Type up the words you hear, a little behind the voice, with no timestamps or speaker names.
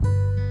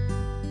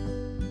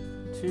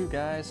Two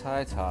Guys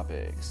High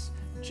Topics.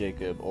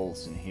 Jacob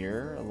Olson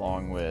here,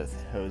 along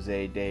with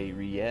Jose de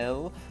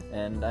Riel,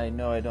 and I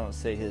know I don't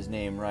say his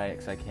name right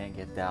because I can't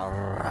get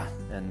that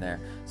in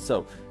there.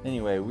 So,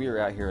 anyway, we are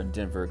out here in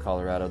Denver,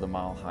 Colorado, the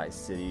Mile High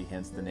City,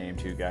 hence the name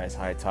Two Guys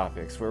High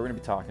Topics, where we're going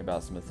to be talking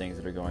about some of the things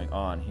that are going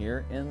on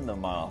here in the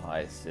Mile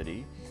High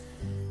City.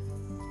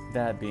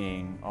 That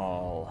being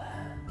all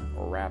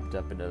wrapped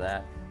up into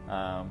that,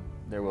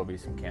 there will be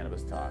some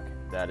cannabis talk.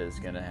 That is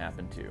going to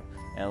happen too,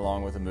 and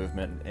along with the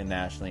movement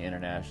nationally,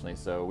 internationally.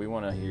 So we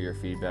want to hear your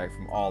feedback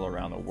from all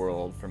around the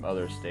world, from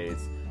other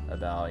states,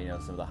 about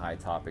some of the high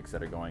topics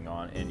that are going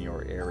on in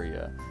your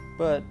area.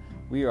 But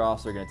we are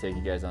also going to take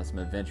you guys on some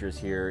adventures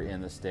here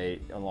in the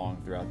state,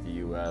 along throughout the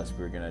U.S.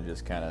 We're going to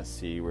just kind of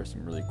see where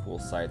some really cool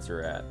sites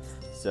are at.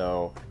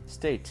 So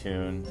stay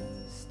tuned,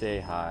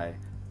 stay high,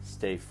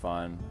 stay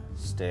fun,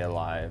 stay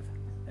alive,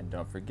 and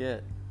don't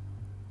forget,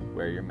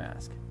 wear your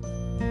mask.